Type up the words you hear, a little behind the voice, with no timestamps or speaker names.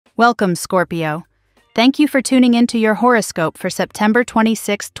Welcome, Scorpio. Thank you for tuning into your horoscope for September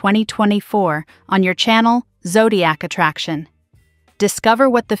 26, 2024 on your channel, Zodiac Attraction. Discover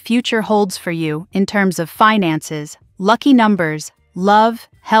what the future holds for you in terms of finances, lucky numbers, love,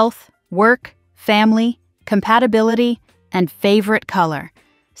 health, work, family, compatibility, and favorite color.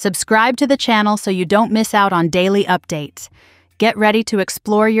 Subscribe to the channel so you don't miss out on daily updates. Get ready to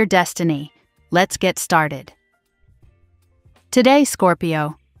explore your destiny. Let's get started. Today,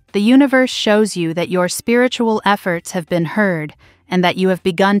 Scorpio, the universe shows you that your spiritual efforts have been heard and that you have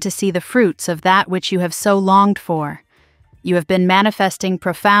begun to see the fruits of that which you have so longed for. You have been manifesting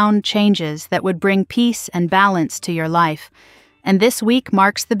profound changes that would bring peace and balance to your life, and this week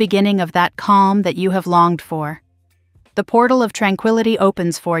marks the beginning of that calm that you have longed for. The portal of tranquility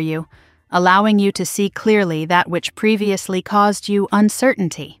opens for you, allowing you to see clearly that which previously caused you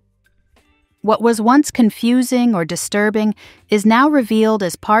uncertainty. What was once confusing or disturbing is now revealed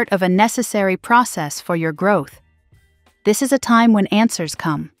as part of a necessary process for your growth. This is a time when answers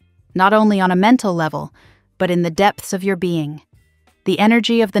come, not only on a mental level, but in the depths of your being. The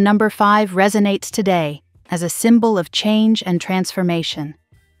energy of the number 5 resonates today as a symbol of change and transformation.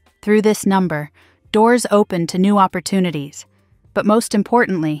 Through this number, doors open to new opportunities, but most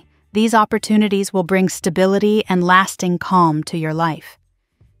importantly, these opportunities will bring stability and lasting calm to your life.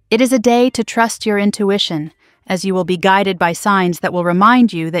 It is a day to trust your intuition, as you will be guided by signs that will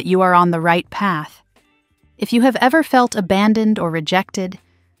remind you that you are on the right path. If you have ever felt abandoned or rejected,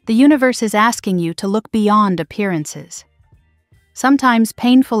 the universe is asking you to look beyond appearances. Sometimes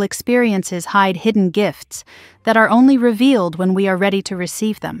painful experiences hide hidden gifts that are only revealed when we are ready to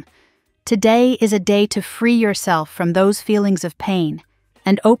receive them. Today is a day to free yourself from those feelings of pain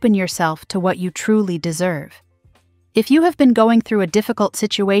and open yourself to what you truly deserve. If you have been going through a difficult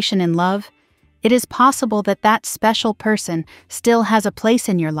situation in love, it is possible that that special person still has a place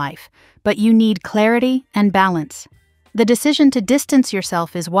in your life, but you need clarity and balance. The decision to distance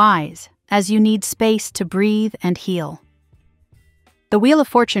yourself is wise, as you need space to breathe and heal. The Wheel of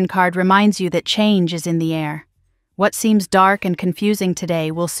Fortune card reminds you that change is in the air. What seems dark and confusing today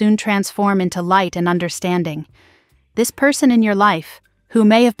will soon transform into light and understanding. This person in your life, who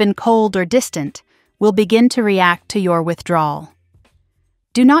may have been cold or distant, will begin to react to your withdrawal.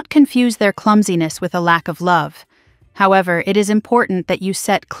 Do not confuse their clumsiness with a lack of love. However, it is important that you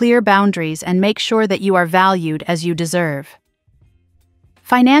set clear boundaries and make sure that you are valued as you deserve.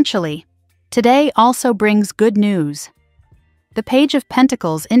 Financially, today also brings good news. The Page of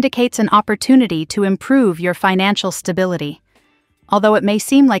Pentacles indicates an opportunity to improve your financial stability. Although it may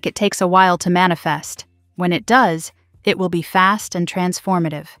seem like it takes a while to manifest, when it does, it will be fast and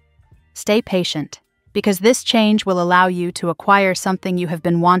transformative. Stay patient, because this change will allow you to acquire something you have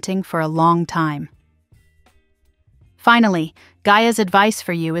been wanting for a long time. Finally, Gaia's advice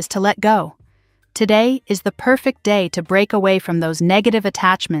for you is to let go. Today is the perfect day to break away from those negative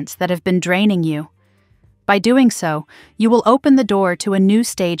attachments that have been draining you. By doing so, you will open the door to a new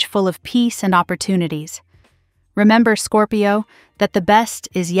stage full of peace and opportunities. Remember, Scorpio, that the best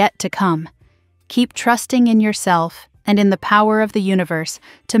is yet to come. Keep trusting in yourself and in the power of the universe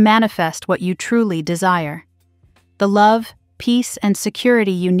to manifest what you truly desire. The love, peace, and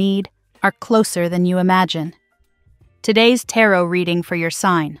security you need are closer than you imagine. Today's tarot reading for your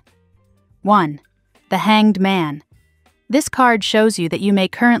sign. 1. The Hanged Man. This card shows you that you may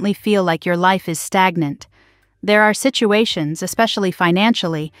currently feel like your life is stagnant. There are situations, especially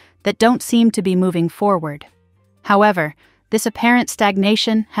financially, that don't seem to be moving forward. However, this apparent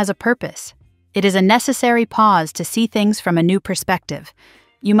stagnation has a purpose. It is a necessary pause to see things from a new perspective.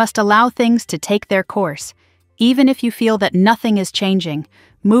 You must allow things to take their course. Even if you feel that nothing is changing,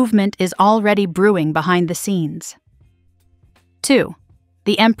 movement is already brewing behind the scenes. 2.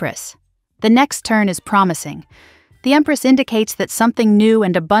 The Empress. The next turn is promising. The Empress indicates that something new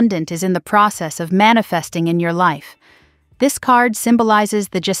and abundant is in the process of manifesting in your life. This card symbolizes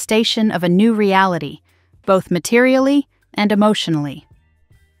the gestation of a new reality, both materially and emotionally.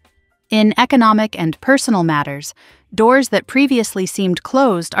 In economic and personal matters, doors that previously seemed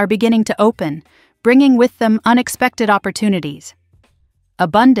closed are beginning to open, bringing with them unexpected opportunities.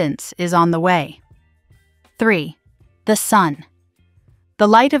 Abundance is on the way. 3. The Sun. The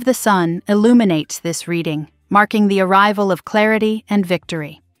light of the sun illuminates this reading, marking the arrival of clarity and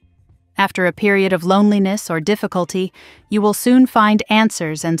victory. After a period of loneliness or difficulty, you will soon find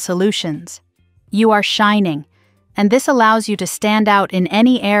answers and solutions. You are shining, and this allows you to stand out in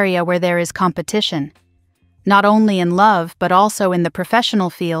any area where there is competition. Not only in love, but also in the professional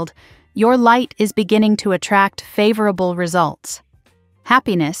field, your light is beginning to attract favorable results.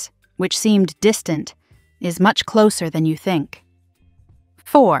 Happiness, which seemed distant, is much closer than you think.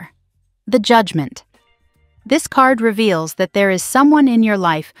 4. The Judgment. This card reveals that there is someone in your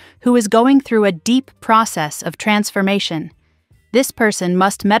life who is going through a deep process of transformation. This person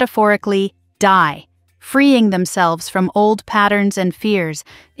must metaphorically die, freeing themselves from old patterns and fears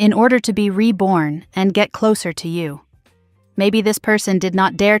in order to be reborn and get closer to you. Maybe this person did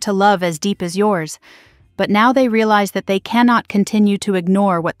not dare to love as deep as yours, but now they realize that they cannot continue to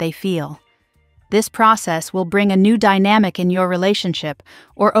ignore what they feel. This process will bring a new dynamic in your relationship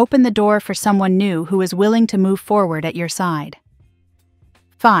or open the door for someone new who is willing to move forward at your side.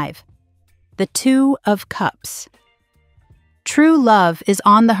 5. The Two of Cups. True love is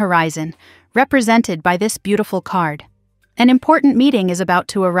on the horizon, represented by this beautiful card. An important meeting is about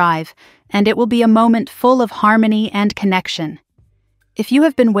to arrive, and it will be a moment full of harmony and connection. If you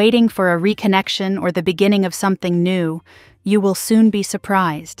have been waiting for a reconnection or the beginning of something new, you will soon be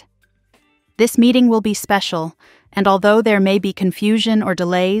surprised. This meeting will be special, and although there may be confusion or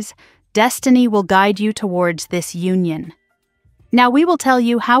delays, destiny will guide you towards this union. Now we will tell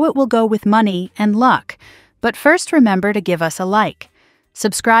you how it will go with money and luck, but first remember to give us a like.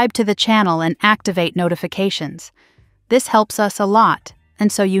 Subscribe to the channel and activate notifications. This helps us a lot,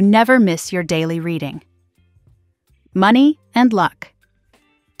 and so you never miss your daily reading. Money and luck.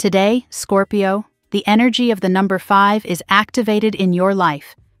 Today, Scorpio, the energy of the number 5 is activated in your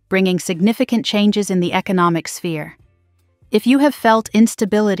life, bringing significant changes in the economic sphere. If you have felt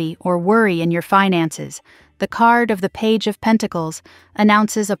instability or worry in your finances, the card of the Page of Pentacles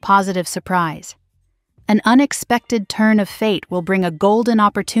announces a positive surprise. An unexpected turn of fate will bring a golden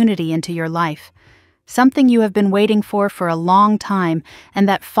opportunity into your life, something you have been waiting for a long time and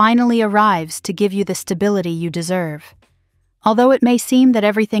that finally arrives to give you the stability you deserve. Although it may seem that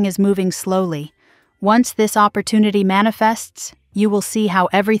everything is moving slowly, once this opportunity manifests, you will see how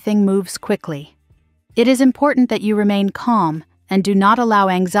everything moves quickly. It is important that you remain calm and do not allow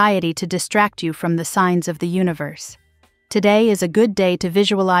anxiety to distract you from the signs of the universe. Today is a good day to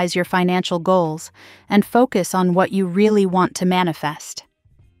visualize your financial goals and focus on what you really want to manifest.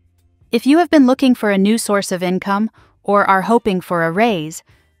 If you have been looking for a new source of income or are hoping for a raise,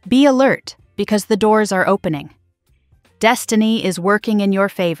 be alert because the doors are opening. Destiny is working in your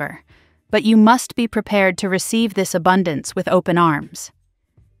favor, but you must be prepared to receive this abundance with open arms.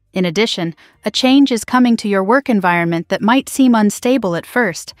 In addition, a change is coming to your work environment that might seem unstable at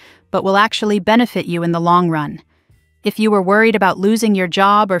first, but will actually benefit you in the long run. If you were worried about losing your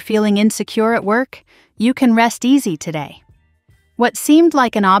job or feeling insecure at work, you can rest easy today. What seemed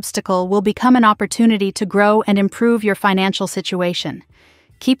like an obstacle will become an opportunity to grow and improve your financial situation.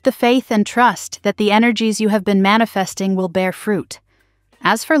 Keep the faith and trust that the energies you have been manifesting will bear fruit.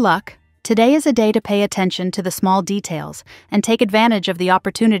 As for luck, today is a day to pay attention to the small details and take advantage of the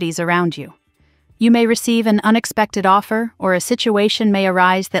opportunities around you. You may receive an unexpected offer or a situation may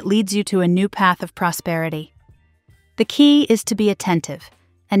arise that leads you to a new path of prosperity. The key is to be attentive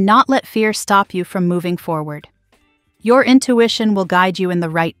and not let fear stop you from moving forward. Your intuition will guide you in the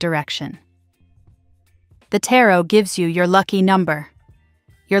right direction. The tarot gives you your lucky number.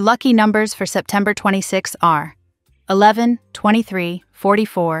 Your lucky numbers for September 26 are 11, 23,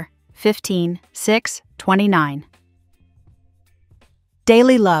 44, 15, 6, 29.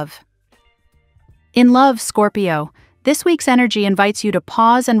 Daily love. In love, Scorpio, this week's energy invites you to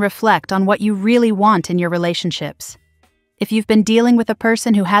pause and reflect on what you really want in your relationships. If you've been dealing with a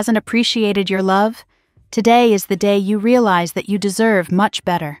person who hasn't appreciated your love, today is the day you realize that you deserve much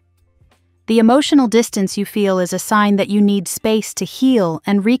better. The emotional distance you feel is a sign that you need space to heal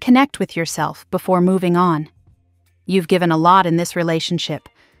and reconnect with yourself before moving on. You've given a lot in this relationship,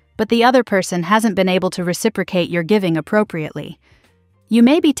 but the other person hasn't been able to reciprocate your giving appropriately. You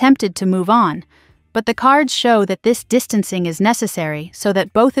may be tempted to move on, but the cards show that this distancing is necessary so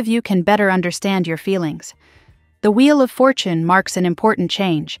that both of you can better understand your feelings. The Wheel of Fortune marks an important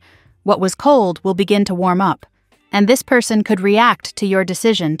change. What was cold will begin to warm up, and this person could react to your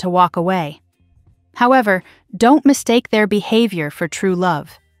decision to walk away. However, don't mistake their behavior for true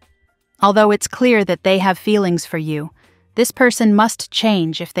love. Although it's clear that they have feelings for you, this person must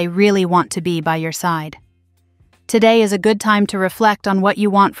change if they really want to be by your side. Today is a good time to reflect on what you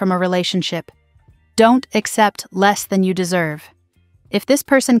want from a relationship. Don't accept less than you deserve. If this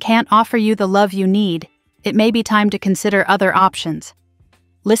person can't offer you the love you need, it may be time to consider other options.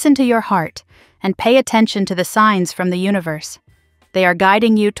 Listen to your heart and pay attention to the signs from the universe. They are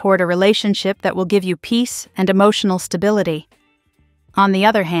guiding you toward a relationship that will give you peace and emotional stability. On the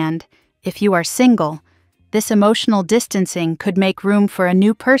other hand, if you are single, this emotional distancing could make room for a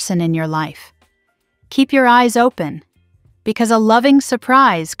new person in your life. Keep your eyes open, because a loving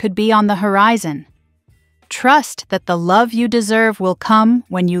surprise could be on the horizon. Trust that the love you deserve will come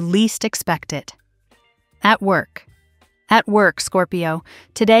when you least expect it. At work. At work, Scorpio,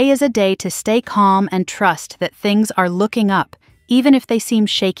 today is a day to stay calm and trust that things are looking up, even if they seem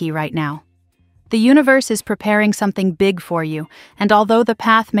shaky right now. The universe is preparing something big for you, and although the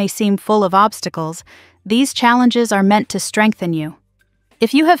path may seem full of obstacles, these challenges are meant to strengthen you.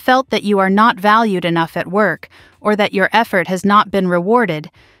 If you have felt that you are not valued enough at work, or that your effort has not been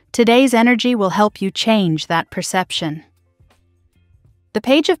rewarded, today's energy will help you change that perception. The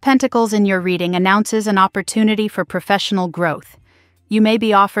Page of Pentacles in your reading announces an opportunity for professional growth. You may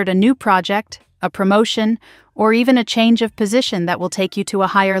be offered a new project, a promotion, or even a change of position that will take you to a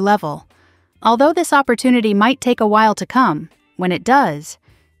higher level. Although this opportunity might take a while to come, when it does,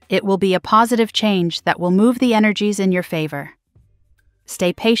 it will be a positive change that will move the energies in your favor.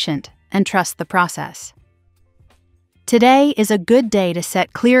 Stay patient and trust the process. Today is a good day to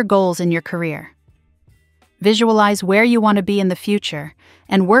set clear goals in your career. Visualize where you want to be in the future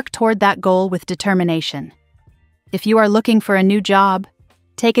and work toward that goal with determination. If you are looking for a new job,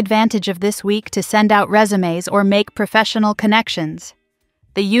 take advantage of this week to send out resumes or make professional connections.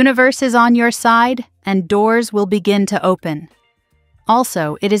 The universe is on your side, and doors will begin to open.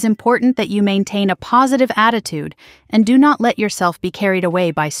 Also, it is important that you maintain a positive attitude and do not let yourself be carried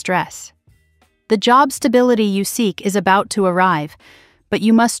away by stress. The job stability you seek is about to arrive, but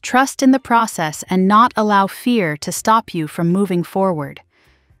you must trust in the process and not allow fear to stop you from moving forward.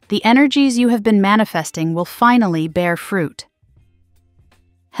 The energies you have been manifesting will finally bear fruit.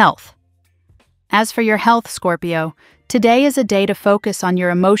 Health. As for your health, Scorpio, today is a day to focus on your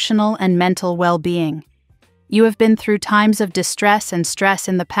emotional and mental well-being. You have been through times of distress and stress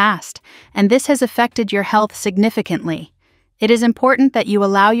in the past, and this has affected your health significantly. It is important that you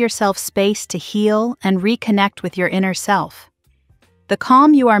allow yourself space to heal and reconnect with your inner self. The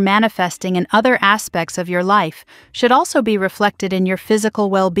calm you are manifesting in other aspects of your life should also be reflected in your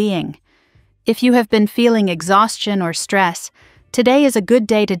physical well-being. If you have been feeling exhaustion or stress, today is a good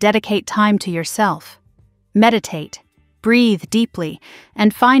day to dedicate time to yourself. Meditate, breathe deeply,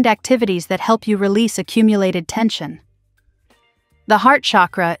 and find activities that help you release accumulated tension. The heart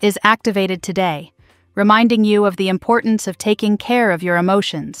chakra is activated today, reminding you of the importance of taking care of your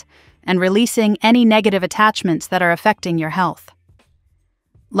emotions and releasing any negative attachments that are affecting your health.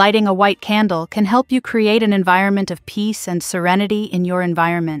 Lighting a white candle can help you create an environment of peace and serenity in your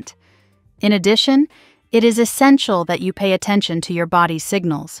environment. In addition, it is essential that you pay attention to your body's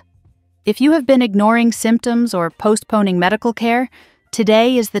signals. If you have been ignoring symptoms or postponing medical care,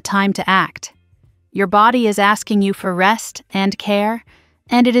 today is the time to act. Your body is asking you for rest and care,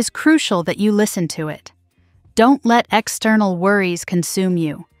 and it is crucial that you listen to it. Don't let external worries consume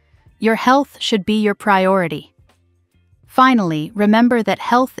you. Your health should be your priority. Finally, remember that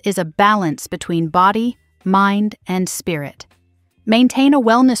health is a balance between body, mind, and spirit. Maintain a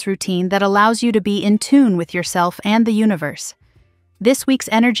wellness routine that allows you to be in tune with yourself and the universe. This week's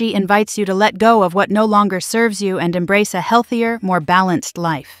energy invites you to let go of what no longer serves you and embrace a healthier, more balanced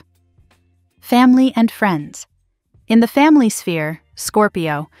life. Family and friends. In the family sphere,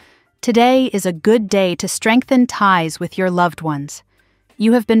 Scorpio, today is a good day to strengthen ties with your loved ones.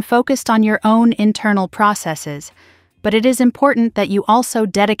 You have been focused on your own internal processes, but it is important that you also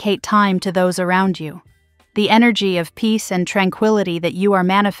dedicate time to those around you. The energy of peace and tranquility that you are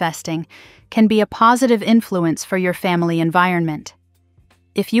manifesting can be a positive influence for your family environment.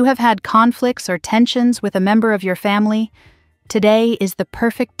 If you have had conflicts or tensions with a member of your family, today is the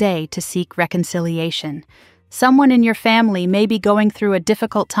perfect day to seek reconciliation. Someone in your family may be going through a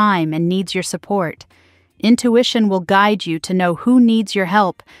difficult time and needs your support. Intuition will guide you to know who needs your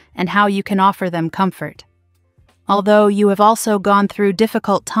help and how you can offer them comfort. Although you have also gone through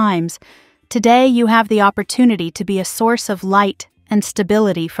difficult times, today you have the opportunity to be a source of light and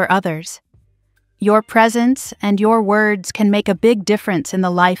stability for others. Your presence and your words can make a big difference in the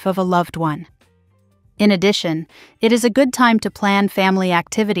life of a loved one. In addition, it is a good time to plan family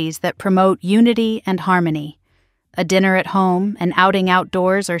activities that promote unity and harmony. A dinner at home, an outing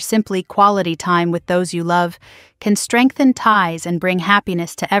outdoors, or simply quality time with those you love can strengthen ties and bring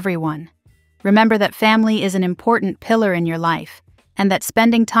happiness to everyone. Remember that family is an important pillar in your life, and that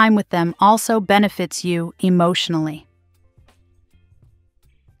spending time with them also benefits you emotionally.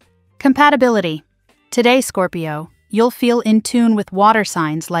 Compatibility. Today, Scorpio, you'll feel in tune with water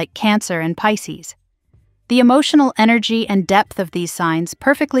signs like Cancer and Pisces. The emotional energy and depth of these signs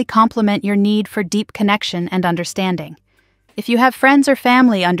perfectly complement your need for deep connection and understanding. If you have friends or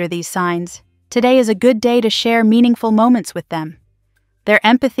family under these signs, today is a good day to share meaningful moments with them. Their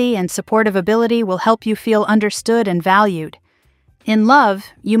empathy and supportive ability will help you feel understood and valued. In love,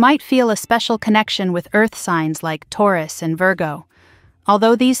 you might feel a special connection with earth signs like Taurus and Virgo.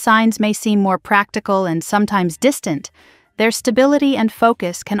 Although these signs may seem more practical and sometimes distant, their stability and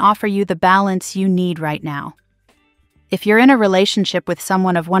focus can offer you the balance you need right now. If you're in a relationship with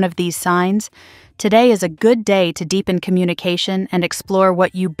someone of one of these signs, today is a good day to deepen communication and explore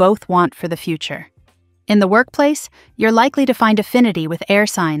what you both want for the future. In the workplace, you're likely to find affinity with air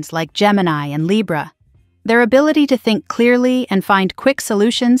signs like Gemini and Libra. Their ability to think clearly and find quick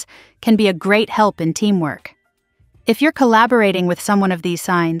solutions can be a great help in teamwork. If you're collaborating with someone of these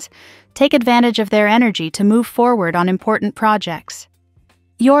signs, take advantage of their energy to move forward on important projects.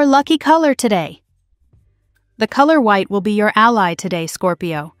 Your lucky color today. The color white will be your ally today,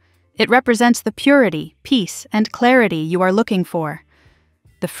 Scorpio. It represents the purity, peace, and clarity you are looking for.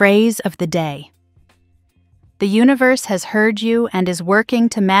 The phrase of the day. The universe has heard you and is working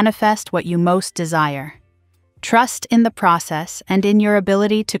to manifest what you most desire. Trust in the process and in your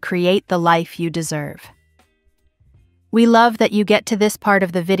ability to create the life you deserve. We love that you get to this part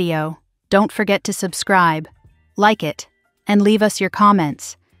of the video. Don't forget to subscribe, like it, and leave us your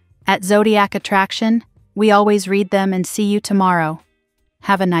comments. At Zodiac Attraction, we always read them and see you tomorrow.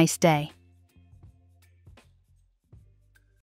 Have a nice day.